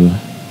groupies either.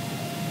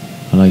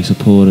 I like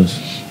supporters.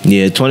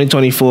 Yeah,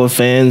 2024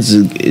 fans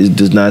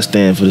does not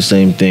stand for the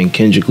same thing.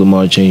 Kendrick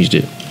Lamar changed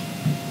it.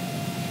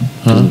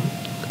 Huh?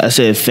 I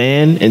said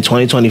fan in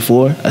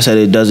 2024. I said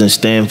it doesn't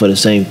stand for the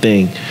same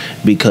thing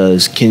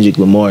because Kendrick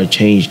Lamar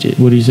changed it.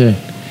 What did he say?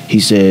 He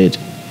said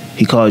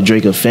he called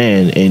Drake a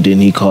fan and then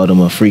he called him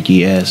a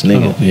freaky ass nigga.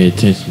 I don't pay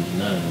attention to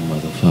none of them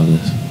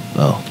motherfuckers.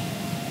 Oh.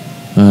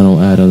 I don't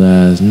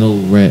idolize no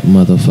rap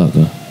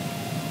motherfucker.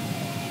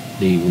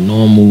 They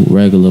normal,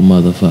 regular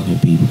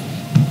motherfucking people.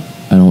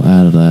 I don't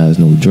idolize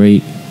no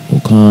Drake, no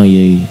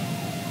Kanye,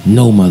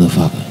 no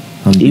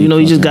motherfucker. Even though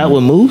he just got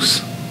with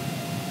Moose?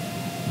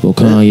 Well,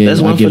 Kanye,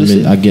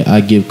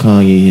 I give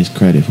Kanye his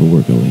credit for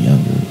working with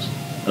Young Moose.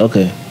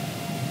 Okay.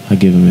 I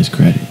give him his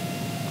credit.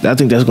 I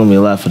think that's going to be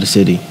a lot for the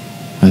city.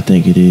 I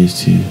think it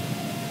is too.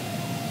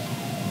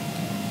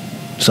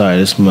 Sorry,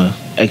 that's my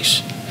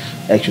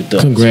extra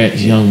thoughts.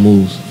 Congrats, Young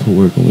Moose, for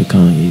working with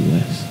Kanye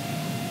West.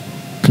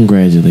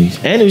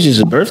 Congratulations. And it was just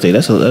his birthday.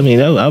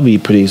 I'll be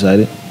pretty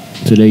excited.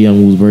 Today, Young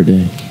Moo's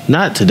birthday.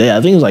 Not today.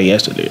 I think it was like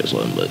yesterday or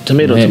something. But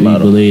tomato. Happy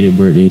belated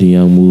birthday to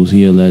Young Moose.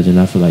 He a legend.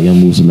 I feel like Young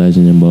Moose a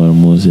legend in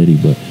Baltimore City.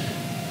 But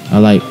I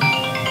like.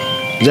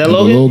 Is that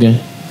Logan?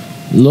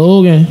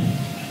 Logan.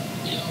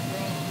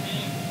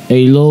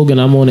 Hey Logan,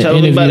 I'm on an Tell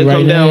interview me about to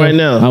come down right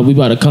now. We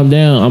about to come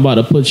down. I'm about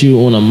to put you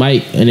on a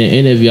mic in an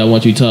interview. I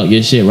want you to talk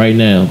your shit right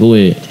now. Go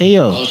ahead. Hey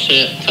yo. Oh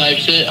shit, type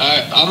shit. All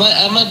right,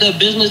 I'm at the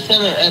business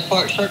center at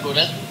Park Circle.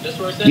 That's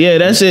where it's at. Yeah,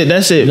 that's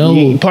it.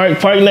 No.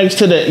 Park next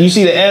to you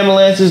see the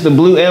ambulances, the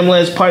blue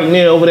ambulance parked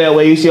near over there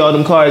where you see all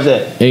them cars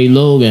at. Hey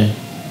Logan.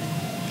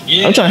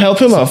 Yeah. I'm trying to help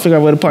him out, figure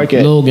out where to park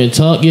at. Logan,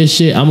 talk your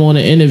shit. I'm on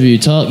an interview.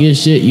 Talk your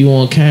shit. You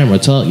on camera.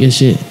 Talk your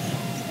shit.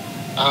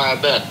 All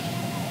right, bet.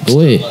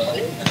 Go ahead.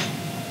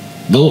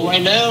 Go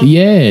right now?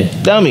 Yeah.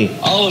 Dummy.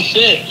 Oh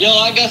shit, yo,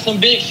 I got some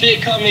big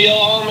shit coming, yo.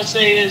 All I'm gonna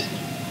say is,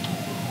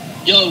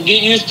 yo,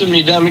 get used to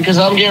me, dummy, because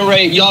y'all getting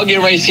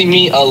ready to see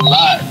me a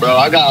lot, bro.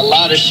 I got a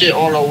lot of shit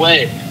on the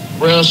way.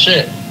 Real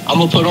shit. I'm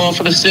gonna put on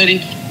for the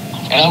city,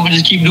 and I'm gonna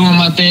just keep doing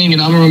my thing,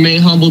 and I'm gonna remain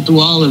humble through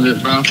all of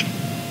it, bro.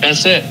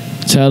 That's it.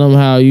 Tell them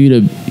how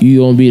you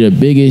gonna be the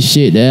biggest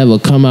shit to ever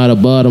come out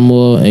of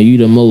Baltimore, and you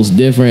the most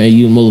different and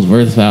you the most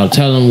versatile.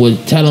 Tell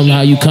them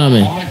how you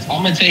coming.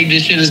 I'm gonna take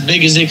this shit as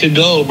big as it could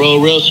go, bro.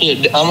 Real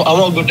shit. I'm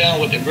gonna go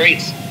down with the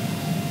greats.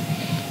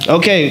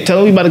 Okay, tell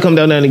him we about to come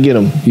down there and get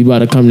him. We about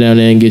to come down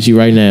there and get you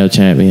right now,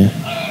 champion.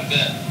 I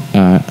bet.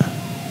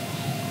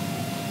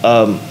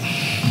 All right.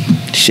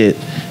 Shit.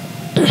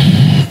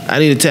 I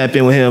need to tap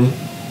in with him.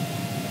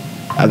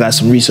 I got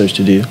some research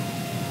to do.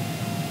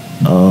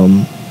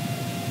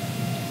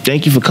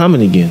 Thank you for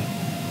coming again.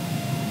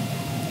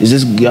 Is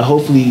this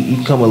hopefully you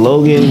can come with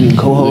Logan, you can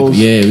co-host?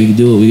 Yeah, we can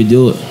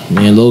do it.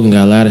 Man, Logan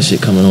got a lot of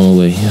shit coming on the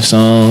way.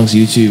 Songs,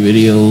 YouTube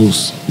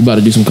videos. We about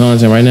to do some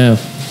content right now.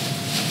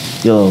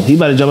 Yo, he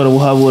about to jump in the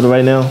hot water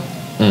right now.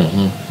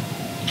 Mm-hmm.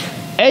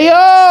 Hey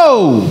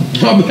yo!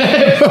 My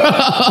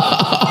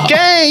bad.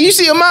 Gang, you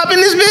see a mop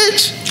in this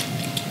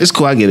bitch? It's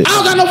cool. I get it. I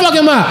don't got no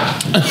fucking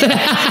mouth.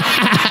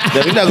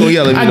 Yeah, you're not gonna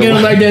yell at me. I no get more.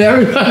 him like that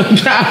every fucking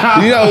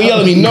time. You're not gonna yell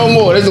at me no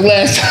more. That's the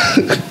last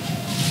time.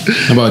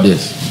 How about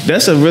this? I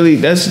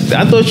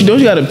thought don't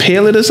you gotta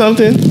peel it or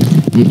something?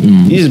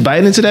 You just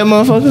bite into that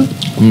motherfucker?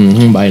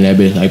 Biting that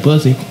bitch like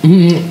pussy.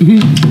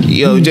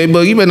 Yo,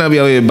 J-Bug, you better not be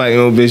out here biting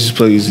on bitches,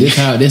 please. This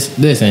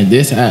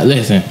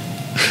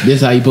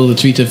how you supposed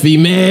to treat your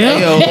female.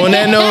 Yo, on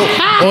that note,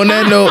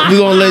 we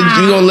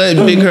gonna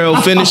let Big Hurl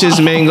finish his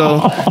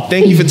mango.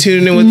 Thank you for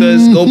tuning in with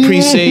us. Go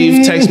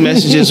pre-save text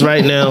messages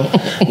right now.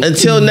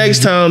 Until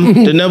next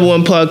time, the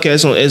 #1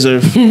 podcast on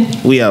Earth.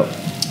 We out.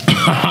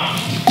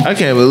 I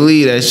can't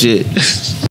believe that shit.